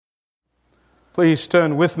Please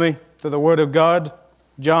turn with me to the Word of God,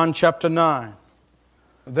 John chapter 9.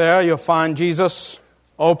 There you'll find Jesus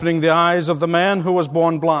opening the eyes of the man who was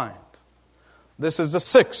born blind. This is the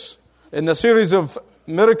sixth in the series of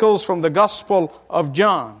miracles from the Gospel of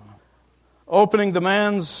John, opening the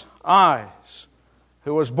man's eyes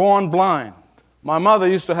who was born blind. My mother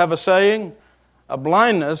used to have a saying, a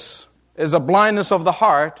blindness is a blindness of the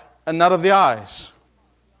heart and not of the eyes.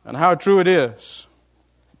 And how true it is.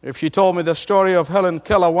 If she told me the story of Helen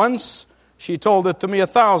Keller once, she told it to me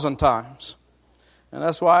 1,000 times. And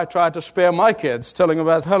that's why I try to spare my kids telling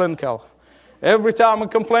about Helen Keller. Every time I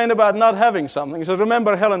complain about not having something, he says,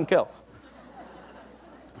 remember Helen Keller.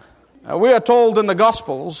 Now, we are told in the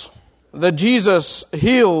Gospels that Jesus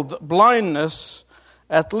healed blindness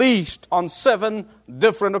at least on 7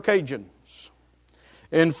 different occasions.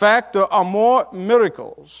 In fact, there are more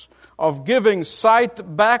miracles of giving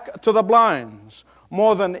sight back to the blind,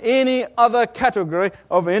 more than any other category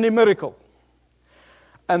of any miracle.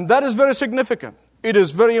 And that is very significant. It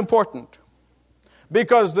is very important.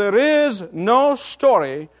 Because there is no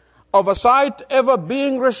story of a sight ever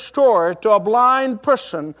being restored to a blind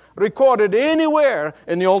person recorded anywhere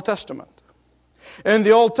in the Old Testament. In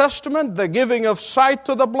the Old Testament, the giving of sight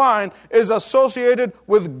to the blind is associated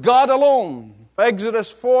with God alone.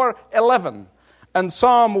 Exodus 4:11 and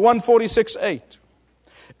Psalm 146:8.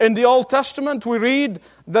 In the Old Testament, we read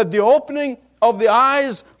that the opening of the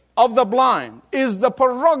eyes of the blind is the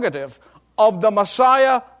prerogative of the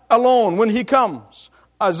Messiah alone when He comes.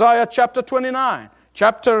 Isaiah chapter 29,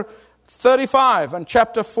 chapter 35, and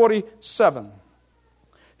chapter 47.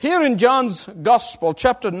 Here in John's Gospel,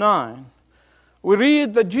 chapter 9, we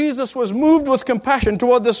read that Jesus was moved with compassion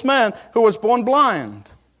toward this man who was born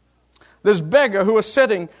blind. This beggar who was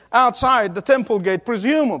sitting outside the temple gate,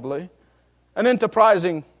 presumably an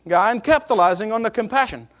enterprising guy, and capitalizing on the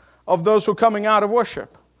compassion of those who are coming out of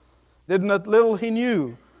worship. Little he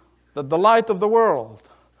knew that the light of the world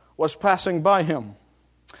was passing by him.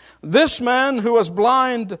 This man who was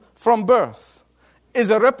blind from birth is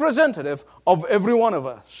a representative of every one of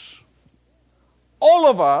us. All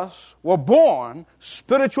of us were born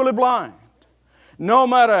spiritually blind. No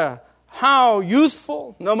matter how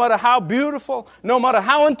youthful, no matter how beautiful, no matter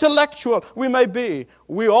how intellectual we may be,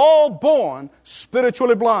 we all born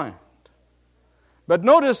spiritually blind. But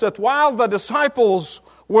notice that while the disciples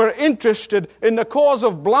were interested in the cause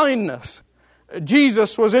of blindness,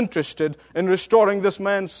 Jesus was interested in restoring this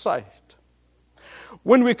man's sight.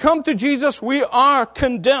 When we come to Jesus, we are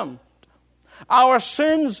condemned. Our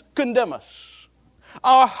sins condemn us.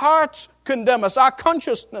 Our hearts condemn us. Our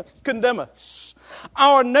consciousness condemn us.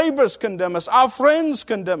 Our neighbors condemn us. Our friends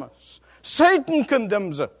condemn us. Satan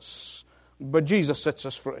condemns us. But Jesus sets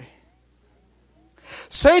us free.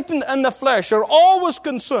 Satan and the flesh are always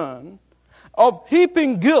concerned of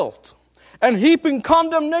heaping guilt and heaping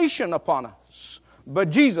condemnation upon us. But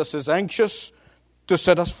Jesus is anxious to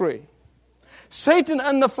set us free. Satan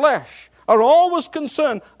and the flesh are always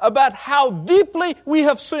concerned about how deeply we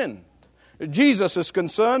have sinned. Jesus is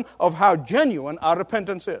concerned of how genuine our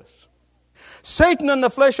repentance is. Satan and the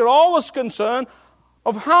flesh are always concerned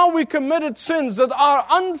of how we committed sins that are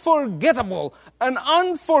unforgettable and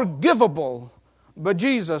unforgivable. But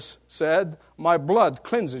Jesus said, my blood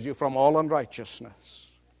cleanses you from all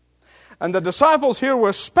unrighteousness. And the disciples here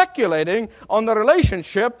were speculating on the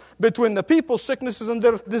relationship between the people's sicknesses and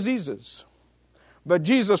their diseases. But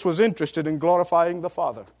Jesus was interested in glorifying the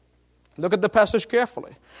Father. Look at the passage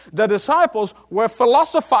carefully. The disciples were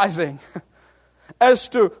philosophizing as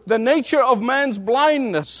to the nature of man's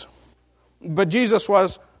blindness. But Jesus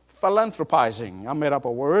was philanthropizing, I made up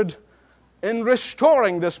a word, in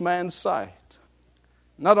restoring this man's sight.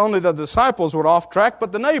 Not only the disciples were off track,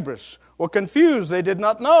 but the neighbors were confused. They did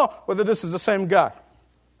not know whether this is the same guy.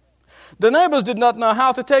 The neighbors did not know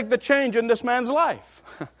how to take the change in this man's life.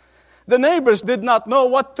 The neighbors did not know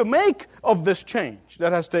what to make of this change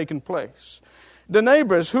that has taken place. The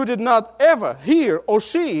neighbors who did not ever hear or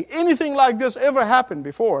see anything like this ever happen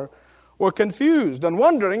before were confused and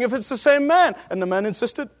wondering if it's the same man. And the man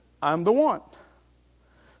insisted, I'm the one.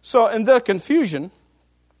 So in their confusion,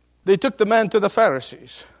 they took the man to the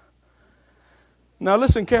Pharisees. Now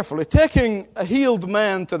listen carefully. Taking a healed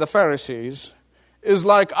man to the Pharisees is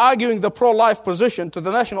like arguing the pro-life position to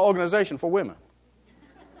the National Organization for Women.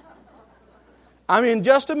 I mean,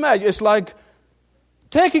 just imagine, it's like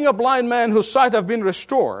taking a blind man whose sight have been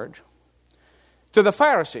restored to the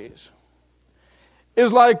Pharisees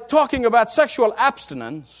is like talking about sexual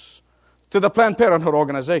abstinence to the Planned Parenthood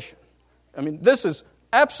organization. I mean, this is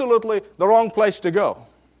absolutely the wrong place to go.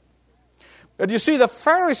 And you see, the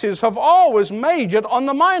Pharisees have always majored on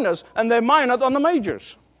the minors, and they minored on the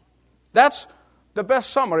majors. That's the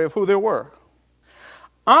best summary of who they were.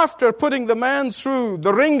 After putting the man through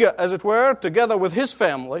the ringer, as it were, together with his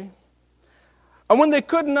family, and when they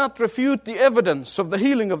could not refute the evidence of the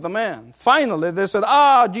healing of the man, finally they said,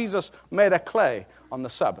 Jesus made a clay on the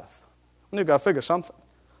Sabbath. And you've got to figure something.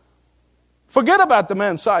 Forget about the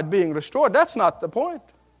man's sight being restored. That's not the point.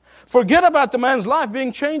 Forget about the man's life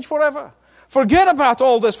being changed forever. Forget about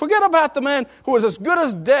all this. Forget about the man who was as good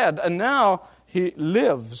as dead, and now he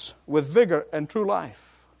lives with vigor and true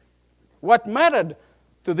life. What mattered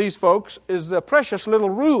to these folks is the precious little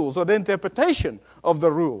rules, or the interpretation of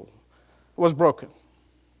the rule was broken.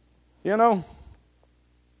 You know,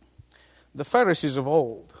 the Pharisees of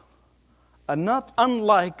old are not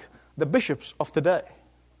unlike the bishops of today.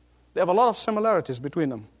 They have a lot of similarities between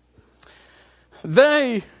them.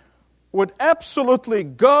 They would absolutely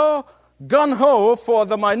go gung-ho for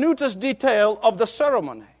the minutest detail of the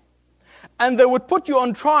ceremony. And they would put you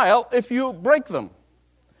on trial if you break them.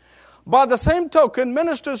 By the same token,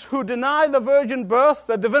 ministers who deny the virgin birth,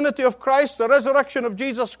 the divinity of Christ, the resurrection of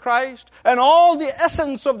Jesus Christ, and all the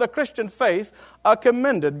essence of the Christian faith are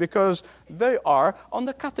commended because they are on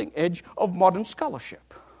the cutting edge of modern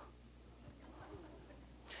scholarship.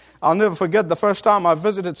 I'll never forget the first time I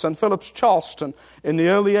visited St. Philip's, Charleston in the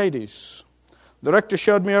early 80s. The rector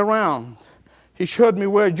showed me around. He showed me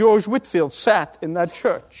where George Whitefield sat in that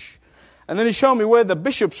church. And then he showed me where the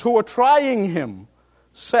bishops who were trying him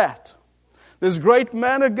sat. This great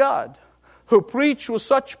man of God who preached with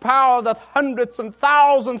such power that hundreds and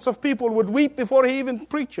thousands of people would weep before he even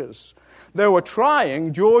preaches. They were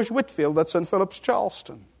trying George Whitefield at St. Philip's,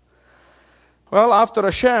 Charleston. Well, after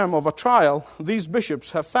a sham of a trial, these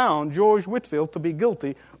bishops have found George Whitefield to be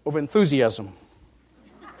guilty of enthusiasm.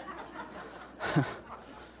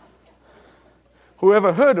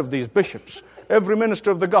 Whoever heard of these bishops, every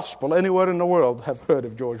minister of the gospel anywhere in the world have heard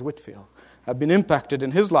of George Whitefield, have been impacted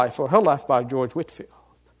in his life or her life by George Whitefield.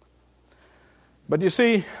 But you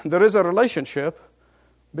see, there is a relationship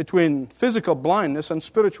between physical blindness and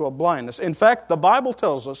spiritual blindness. In fact, the Bible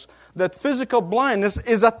tells us that physical blindness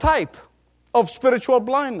is a type of spiritual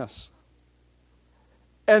blindness.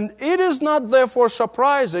 And it is not therefore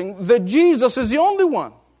surprising that Jesus is the only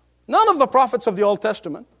one. None of the prophets of the Old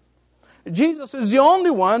Testament. Jesus is the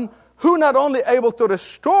only one who not only able to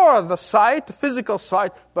restore the sight, physical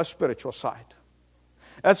sight, but spiritual sight.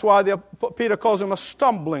 That's why Peter calls him a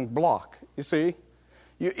stumbling block, you see.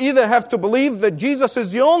 You either have to believe that Jesus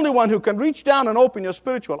is the only one who can reach down and open your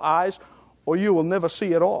spiritual eyes, or you will never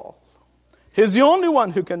see at all. He's the only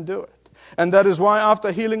one who can do it. And that is why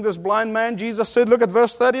after healing this blind man, Jesus said, look at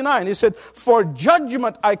verse 39. He said, for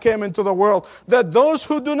judgment I came into the world, that those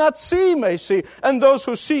who do not see may see, and those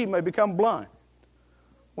who see may become blind.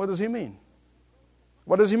 What does he mean?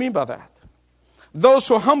 What does he mean by that? Those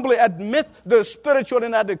who humbly admit their spiritual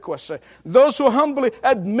inadequacy, those who humbly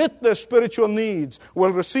admit their spiritual needs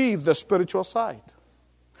will receive the spiritual sight.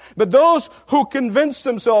 But those who convince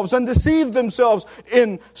themselves and deceive themselves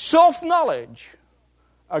in self-knowledge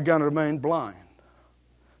are going to remain blind.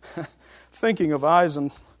 Thinking of eyes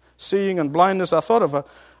and seeing and blindness, I thought of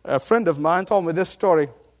a friend of mine told me this story.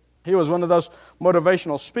 He was one of those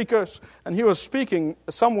motivational speakers, and he was speaking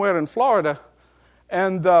somewhere in Florida,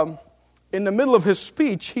 and in the middle of his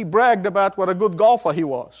speech, he bragged about what a good golfer he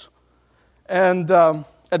was. And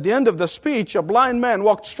at the end of the speech, a blind man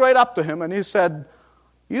walked straight up to him, and he said,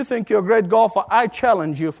 you think you're a great golfer? I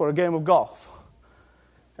challenge you for a game of golf.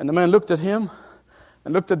 And the man looked at him,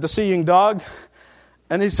 and looked at the seeing dog,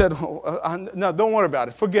 and he said, no, don't worry about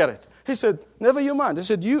it, forget it. He said, never you mind. He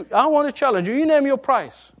said, I want to challenge you, you name your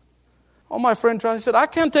price. Oh, my friend tried. He said, I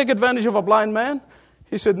can't take advantage of a blind man.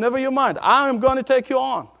 He said, never you mind, I am going to take you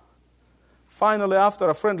on. Finally, after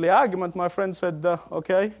a friendly argument, my friend said,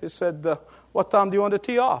 okay. He said, what time do you want to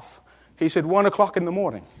tee off? He said, 1 o'clock in the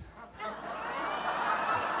morning.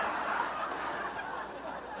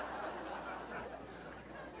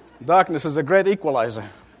 Darkness is a great equalizer.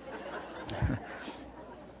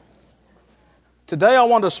 Today I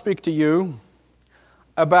want to speak to you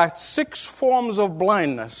about 6 forms of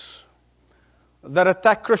blindness that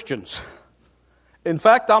attack Christians. In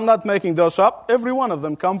fact, I'm not making those up. Every one of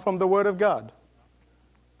them come from the Word of God.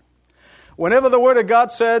 Whenever the Word of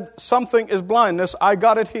God said something is blindness, I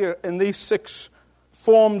got it here in these 6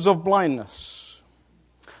 forms of blindness.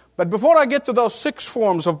 But before I get to those 6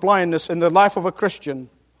 forms of blindness in the life of a Christian,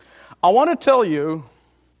 I want to tell you,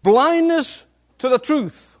 blindness to the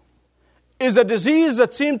truth is a disease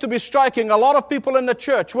that seems to be striking a lot of people in the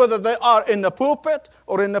church, whether they are in the pulpit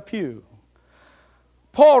or in the pew.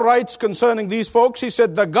 Paul writes concerning these folks, he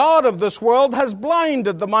said, "The God of this world has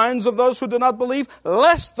blinded the minds of those who do not believe,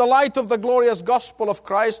 lest the light of the glorious gospel of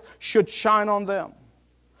Christ should shine on them."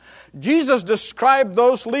 Jesus described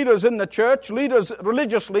those leaders in the church,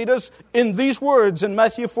 religious leaders, in these words in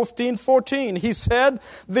Matthew 15:14. He said,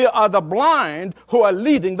 "They are the blind who are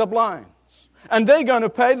leading the blinds." And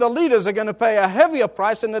the leaders are going to pay a heavier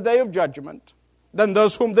price in the day of judgment than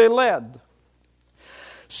those whom they led.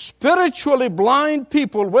 Spiritually blind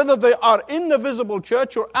people, whether they are in the visible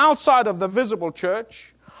church or outside of the visible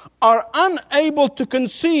church, are unable to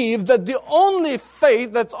conceive that only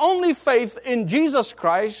faith in Jesus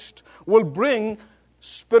Christ will bring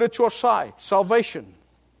spiritual sight, salvation.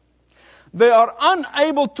 They are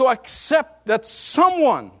unable to accept that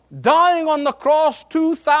someone dying on the cross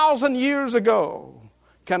 2,000 years ago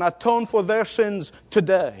can atone for their sins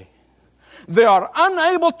today. They are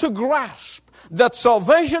unable to grasp that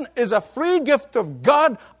salvation is a free gift of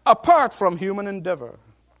God apart from human endeavor.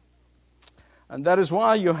 And that is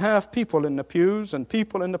why you have people in the pews and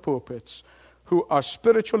people in the pulpits who are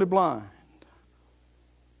spiritually blind.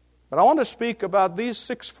 But I want to speak about these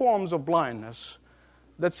 6 forms of blindness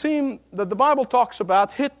that the Bible talks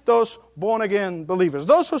about hit those born-again believers,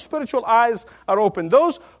 those whose spiritual eyes are open,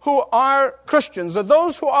 those who are Christians, or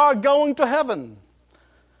those who are going to heaven.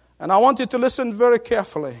 And I want you to listen very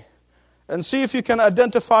carefully and see if you can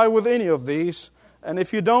identify with any of these. And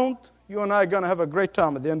if you don't, you and I are going to have a great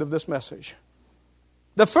time at the end of this message.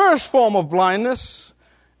 The first form of blindness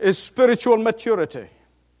is spiritual maturity,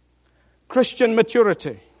 Christian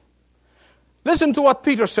maturity. Listen to what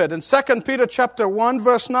Peter said in 2 Peter chapter 1,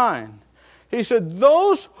 verse 9. He said,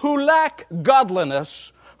 "Those who lack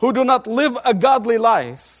godliness, who do not live a godly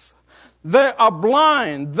life, they are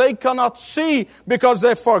blind. They cannot see because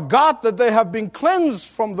they forgot that they have been cleansed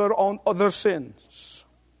from their sins."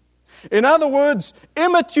 In other words,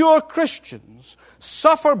 immature Christians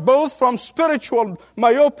suffer both from spiritual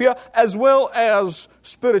myopia as well as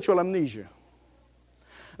spiritual amnesia.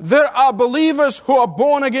 There are believers who are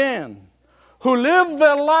born again, who live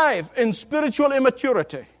their life in spiritual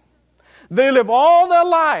immaturity. They live all their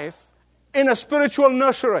life in a spiritual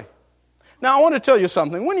nursery. Now, I want to tell you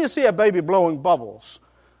something. When you see a baby blowing bubbles,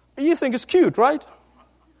 you think it's cute, right?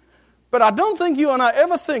 But I don't think you and I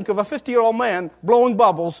ever think of a 50-year-old man blowing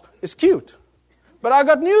bubbles is cute. But I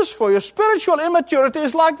got news for you. Spiritual immaturity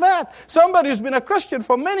is like that. Somebody who's been a Christian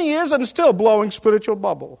for many years and still blowing spiritual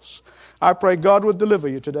bubbles. I pray God would deliver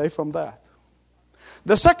you today from that.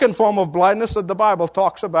 The second form of blindness that the Bible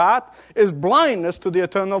talks about is blindness to the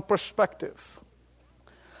eternal perspective.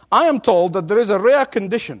 I am told that there is a rare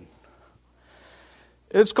condition.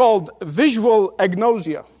 It's called visual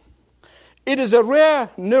agnosia. It is a rare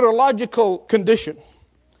neurological condition.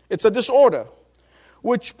 It's a disorder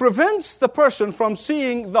which prevents the person from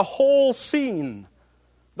seeing the whole scene,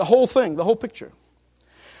 the whole thing, the whole picture.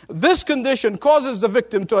 This condition causes the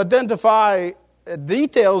victim to identify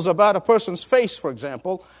details about a person's face, for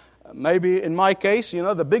example. Maybe in my case,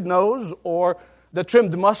 the big nose or the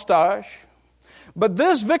trimmed mustache. But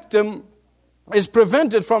this victim is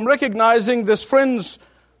prevented from recognizing this friend's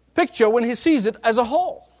picture when he sees it as a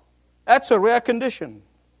whole. That's a rare condition.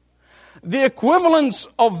 The equivalence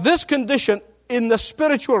of this condition in the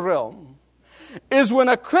spiritual realm is when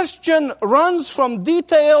a Christian runs from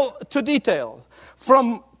detail to detail,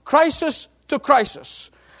 from crisis to crisis,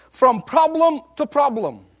 from problem to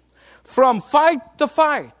problem, from fight to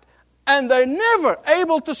fight, and they're never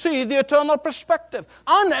able to see the eternal perspective,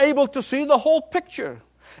 unable to see the whole picture,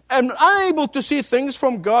 and unable to see things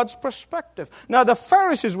from God's perspective. Now, the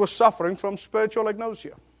Pharisees were suffering from spiritual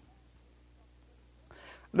agnosia.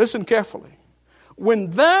 Listen carefully. When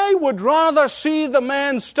they would rather see the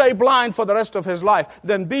man stay blind for the rest of his life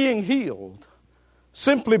than being healed,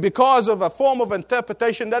 simply because of a form of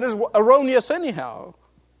interpretation that is erroneous anyhow,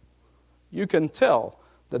 you can tell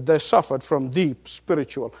that they suffered from deep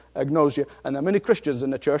spiritual agnosia. And there are many Christians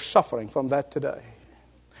in the church suffering from that today.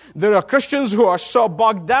 There are Christians who are so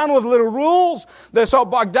bogged down with little rules, they're so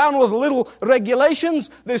bogged down with little regulations,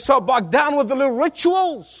 they're so bogged down with the little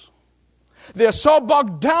rituals, they're so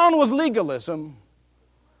bogged down with legalism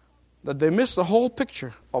that they miss the whole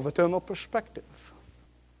picture of eternal perspective.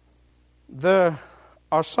 There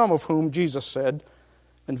are some of whom Jesus said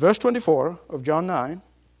in verse 24 of John 9,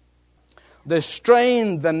 they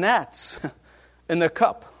strained the gnats in the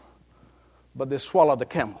cup, but they swallowed the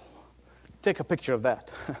camel. Take a picture of that.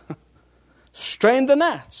 Strained the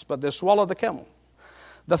gnats, but they swallowed the camel.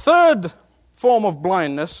 The third form of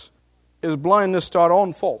blindness is blindness to our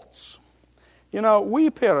own faults. We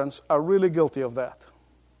parents are really guilty of that.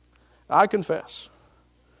 I confess.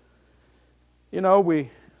 You know,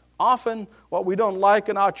 what we don't like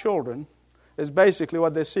in our children is basically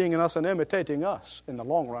what they're seeing in us and imitating us in the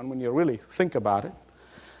long run when you really think about it.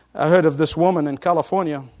 I heard of this woman in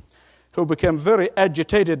California who became very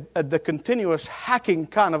agitated at the continuous hacking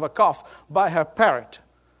kind of a cough by her parrot.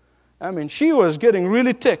 I mean, she was getting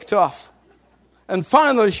really ticked off. And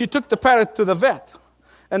finally, she took the parrot to the vet.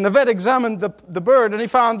 And the vet examined the bird, and he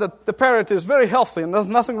found that the parrot is very healthy, and there's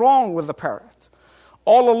nothing wrong with the parrot.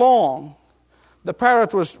 All along, the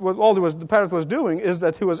parrot was doing is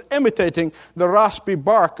that he was imitating the raspy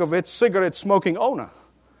bark of its cigarette-smoking owner.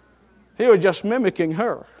 He was just mimicking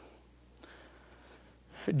her.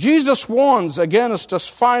 Jesus warns against us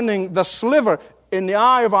finding the sliver in the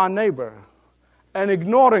eye of our neighbor and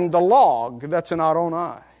ignoring the log that's in our own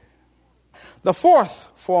eye. The fourth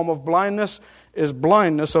form of blindness is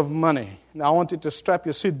blindness of money. Now, I want you to strap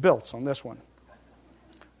your seat belts on this one.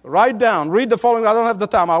 Write down, read the following. I don't have the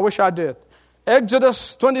time. I wish I did.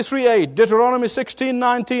 Exodus 23:8, Deuteronomy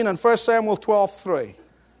 16:19, and 1 Samuel 12:3.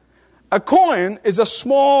 A coin is a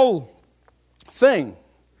small thing.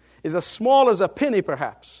 Is as small as a penny,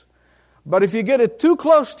 perhaps. But if you get it too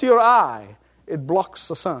close to your eye, it blocks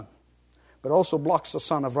the sun. But also blocks the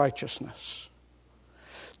sun of righteousness.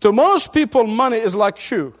 To most people, money is like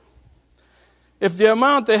shoe. If the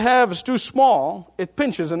amount they have is too small, it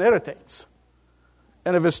pinches and irritates.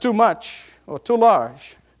 And if it's too much or too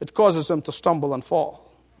large, it causes them to stumble and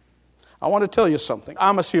fall. I want to tell you something.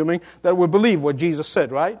 I'm assuming that we believe what Jesus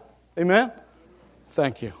said, right? Amen?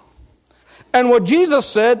 Thank you. And what Jesus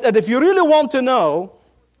said, that if you really want to know,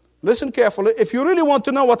 listen carefully, if you really want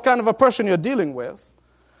to know what kind of a person you're dealing with,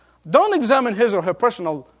 don't examine his or her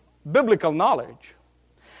personal biblical knowledge.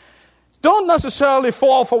 Don't necessarily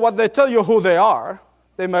fall for what they tell you who they are.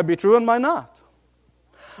 They may be true and might not.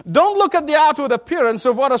 Don't look at the outward appearance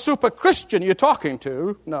of what a super Christian you're talking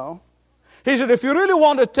to. No. He said, if you really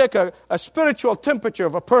want to take a spiritual temperature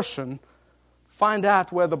of a person, find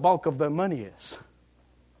out where the bulk of their money is.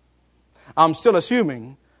 I'm still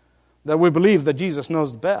assuming that we believe that Jesus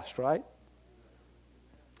knows best, right?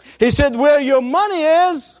 He said, where your money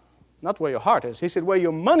is, not where your heart is. He said, where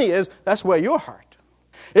your money is, that's where your heart.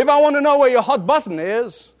 If I want to know where your hot button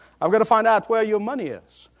is, I've got to find out where your money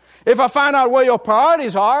is. If I find out where your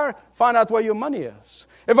priorities are, find out where your money is.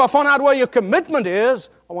 If I find out where your commitment is,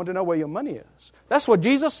 I want to know where your money is. That's what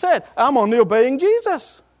Jesus said. I'm only obeying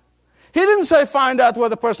Jesus. He didn't say find out where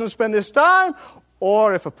the person spends his time,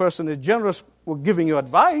 or if a person is generous with giving you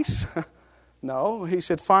advice. No, he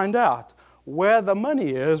said find out where the money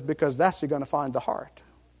is, because that's you're going to find the heart.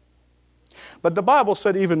 But the Bible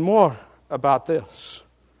said even more about this.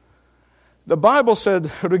 The Bible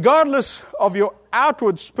said, regardless of your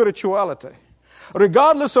outward spirituality,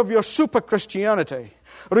 regardless of your super Christianity,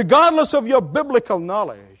 regardless of your biblical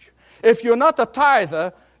knowledge, if you're not a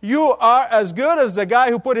tither, you are as good as the guy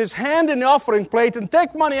who put his hand in the offering plate and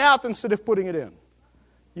take money out instead of putting it in.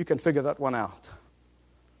 You can figure that one out.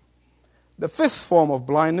 The fifth form of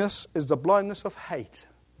blindness is the blindness of hate.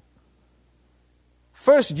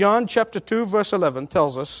 1 John chapter 2, verse 11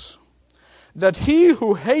 tells us that he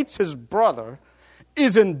who hates his brother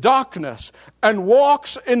is in darkness and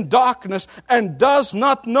walks in darkness and does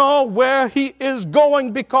not know where he is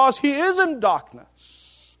going because he is in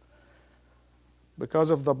darkness,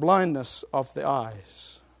 because of the blindness of the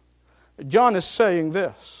eyes. John is saying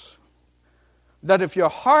this, that if your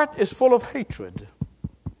heart is full of hatred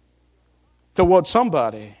towards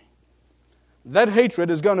somebody, that hatred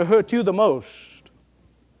is going to hurt you the most,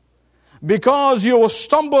 because you will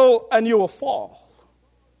stumble and you will fall,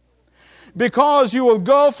 because you will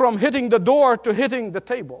go from hitting the door to hitting the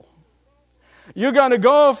table. You're going to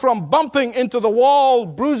go from bumping into the wall,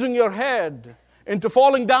 bruising your head, into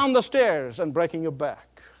falling down the stairs and breaking your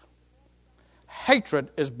back.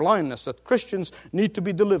 Hatred is blindness that Christians need to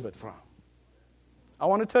be delivered from. I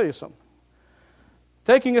want to tell you something.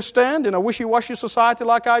 Taking a stand in a wishy-washy society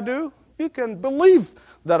like I do, you can believe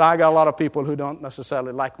that I got a lot of people who don't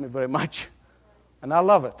necessarily like me very much. And I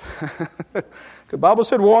love it. The Bible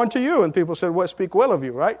said, woe unto you, and people said, well, speak well of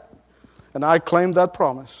you, right? And I claimed that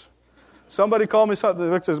promise. Somebody called me something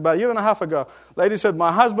about a year and a half ago. Lady said,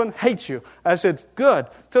 my husband hates you. I said, good.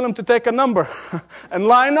 Tell him to take a number and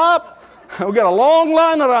line up. We've got a long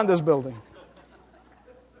line around this building.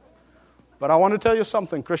 But I want to tell you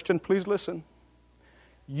something, Christian, please listen.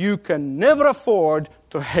 You can never afford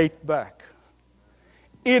to hate back.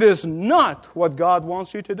 It is not what God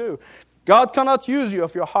wants you to do. God cannot use you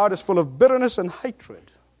if your heart is full of bitterness and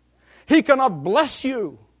hatred. He cannot bless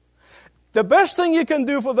you. The best thing you can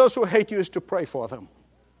do for those who hate you is to pray for them.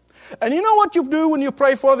 And you know what you do when you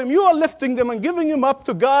pray for them? You are lifting them and giving them up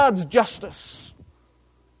to God's justice.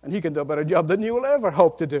 And he can do a better job than you will ever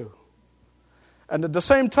hope to do. And at the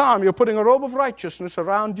same time, you're putting a robe of righteousness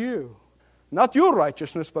around you. Not your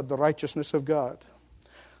righteousness, but the righteousness of God.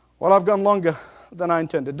 Well, I've gone longer than I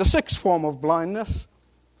intended. The sixth form of blindness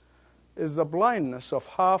is the blindness of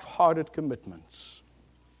half-hearted commitments.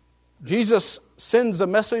 Jesus sends a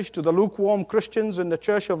message to the lukewarm Christians in the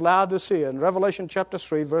church of Laodicea in Revelation chapter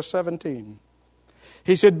 3, verse 17.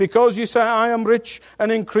 He said, because you say, I am rich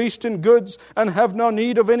and increased in goods and have no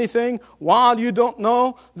need of anything, while you don't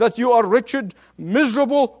know that you are wretched,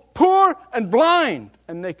 miserable, poor, and blind,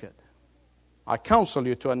 and naked. I counsel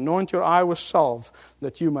you to anoint your eye with salve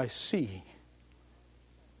that you may see.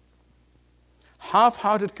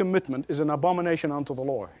 Half-hearted commitment is an abomination unto the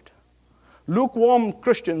Lord. Lukewarm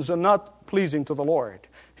Christians are not pleasing to the Lord.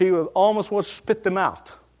 He will almost will spit them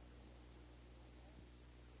out.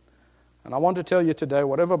 And I want to tell you today,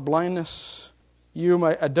 whatever blindness you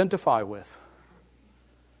may identify with,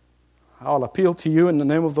 I'll appeal to you in the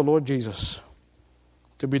name of the Lord Jesus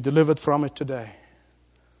to be delivered from it today.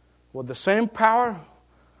 With the same power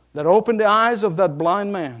that opened the eyes of that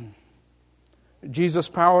blind man, Jesus'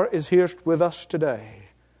 power is here with us today.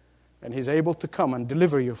 And He's able to come and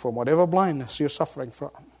deliver you from whatever blindness you're suffering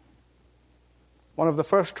from. One of the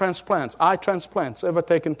first eye transplants ever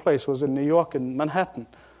taken place was in New York, in Manhattan,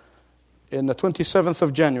 in the 27th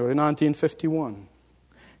of January, 1951.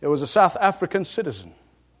 It was a South African citizen.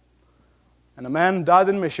 And a man died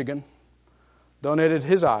in Michigan, donated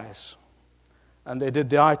his eyes, and they did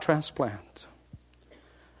the eye transplant.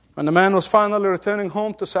 When the man was finally returning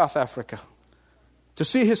home to South Africa to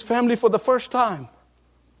see his family for the first time,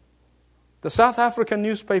 the South African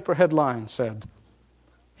newspaper headline said,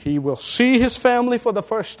 he will see his family for the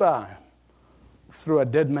first time through a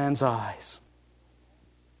dead man's eyes.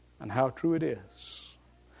 And how true it is.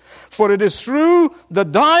 For it is through the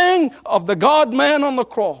dying of the God-man on the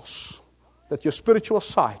cross that your spiritual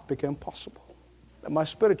sight became possible. That my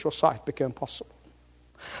spiritual sight became possible.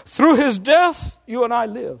 Through His death, you and I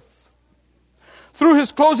live. Through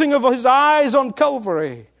His closing of His eyes on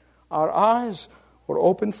Calvary, our eyes were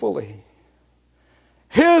opened fully.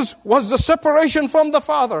 His was the separation from the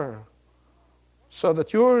Father, so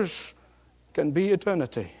that yours can be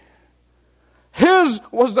eternity. His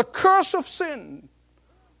was the curse of sin,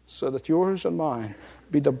 so that yours and mine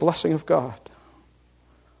be the blessing of God.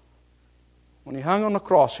 When He hung on the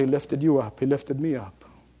cross, He lifted you up. He lifted me up.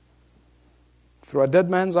 Through a dead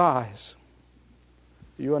man's eyes,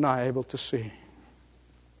 you and I are able to see.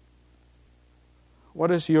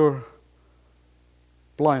 What is your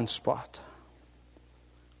blind spot?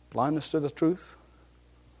 Blindness to the truth?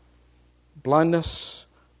 Blindness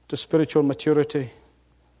to spiritual maturity?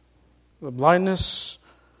 The blindness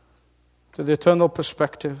to the eternal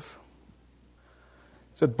perspective?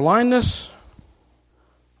 Is it blindness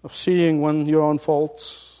of seeing your own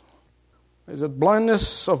faults? Is it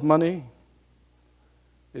blindness of money?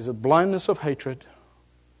 Is it blindness of hatred?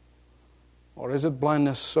 Or is it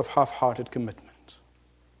blindness of half-hearted commitment?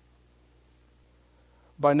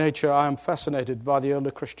 By nature, I am fascinated by the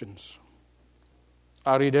early Christians.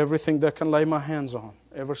 I read everything they can lay my hands on,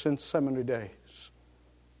 ever since seminary days.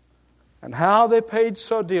 And how they paid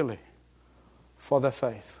so dearly for their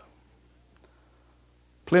faith.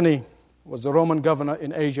 Pliny was the Roman governor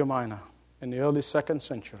in Asia Minor in the early 2nd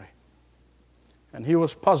century. And he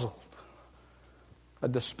was puzzled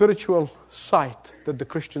at the spiritual sight that the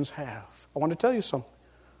Christians have. I want to tell you something.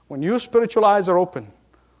 When your spiritual eyes are open,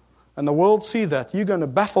 and the world see that, you're going to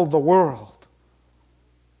baffle the world.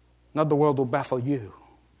 Not the world will baffle you.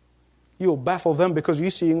 You'll baffle them because you're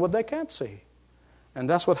seeing what they can't see. And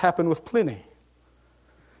that's what happened with Pliny.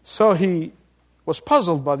 So he was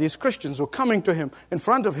puzzled by these Christians who were coming to him, in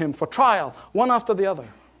front of him for trial, one after the other.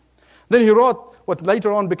 Then he wrote what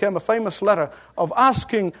later on became a famous letter of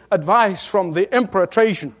asking advice from the Emperor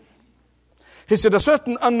Trajan. He said, a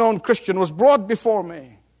certain unknown Christian was brought before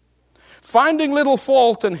me. Finding little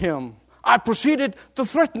fault in him, I proceeded to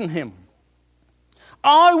threaten him.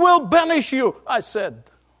 I will banish you, I said.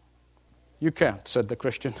 You can't, said the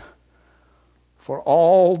Christian, for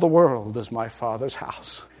all the world is my Father's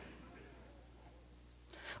house.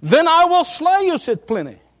 Then I will slay you, said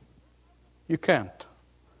Pliny. You can't,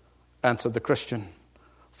 answered the Christian,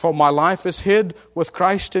 for my life is hid with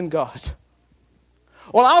Christ in God.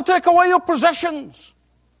 Well, I'll take away your possessions.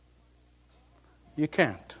 You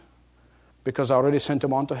can't, because I already sent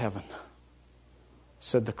him on to heaven,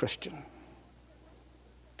 said the Christian.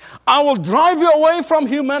 I will drive you away from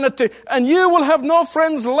humanity, and you will have no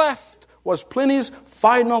friends left, was Pliny's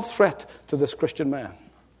final threat to this Christian man.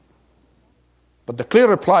 But the clear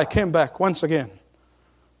reply came back once again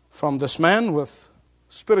from this man with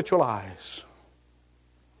spiritual eyes.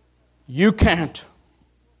 You can't,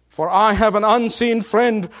 for I have an unseen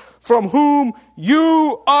friend from whom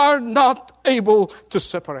you are not able to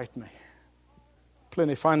separate me.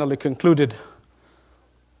 Pliny finally concluded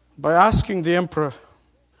by asking the emperor,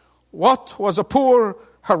 what was a poor,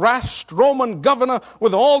 harassed Roman governor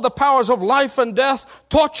with all the powers of life and death,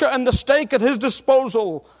 torture and the stake at his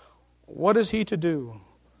disposal? What is he to do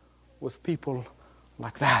with people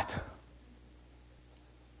like that?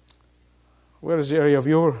 Where is the area of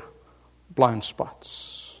your blind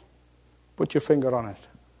spots? Put your finger on it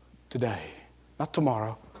today, not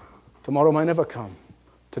tomorrow. Tomorrow may never come.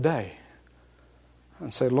 Today.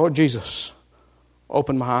 And say, Lord Jesus,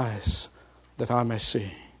 open my eyes that I may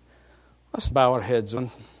see. Let's bow our heads and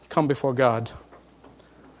come before God.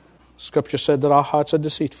 Scripture said that our hearts are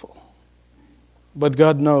deceitful, but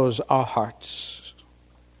God knows our hearts.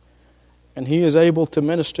 And He is able to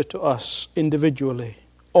minister to us individually,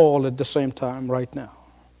 all at the same time right now.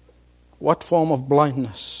 What form of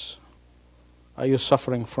blindness are you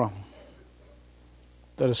suffering from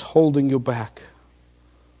that is holding you back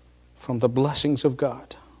from the blessings of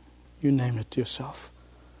God? You name it to yourself,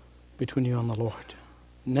 between you and the Lord.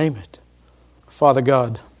 Name it. Father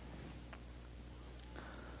God,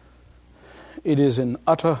 it is in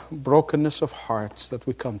utter brokenness of hearts that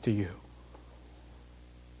we come to you.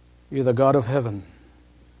 You're the God of heaven,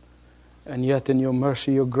 and yet in your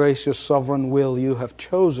mercy, your grace, your sovereign will, you have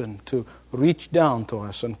chosen to reach down to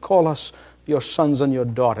us and call us your sons and your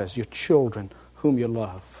daughters, your children whom you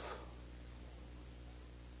love.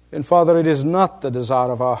 And Father, it is not the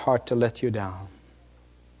desire of our heart to let you down.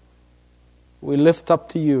 We lift up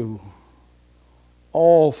to you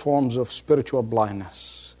all forms of spiritual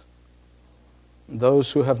blindness.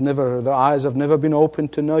 Those who their eyes have never been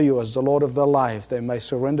opened to know you as the Lord of their life, they may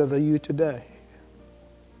surrender to you today.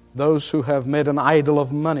 Those who have made an idol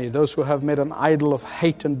of money, those who have made an idol of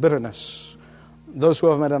hate and bitterness, those who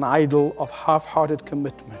have made an idol of half-hearted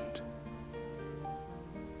commitment.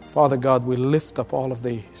 Father God, we lift up all of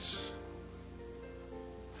these.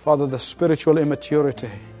 Father, the spiritual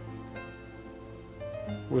immaturity,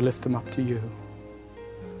 we lift them up to you.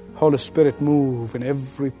 Holy Spirit, move in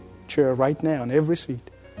every chair right now, in every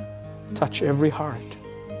seat. Touch every heart,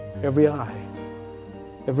 every eye,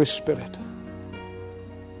 every spirit.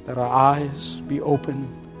 That our eyes be open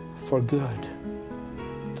for good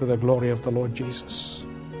to the glory of the Lord Jesus.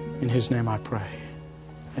 In His name I pray.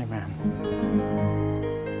 Amen.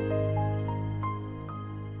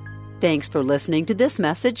 Thanks for listening to this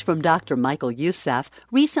message from Dr. Michael Youssef,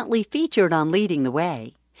 recently featured on Leading the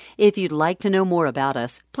Way. If you'd like to know more about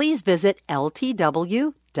us, please visit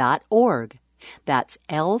ltw.org. That's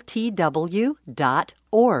ltw.org.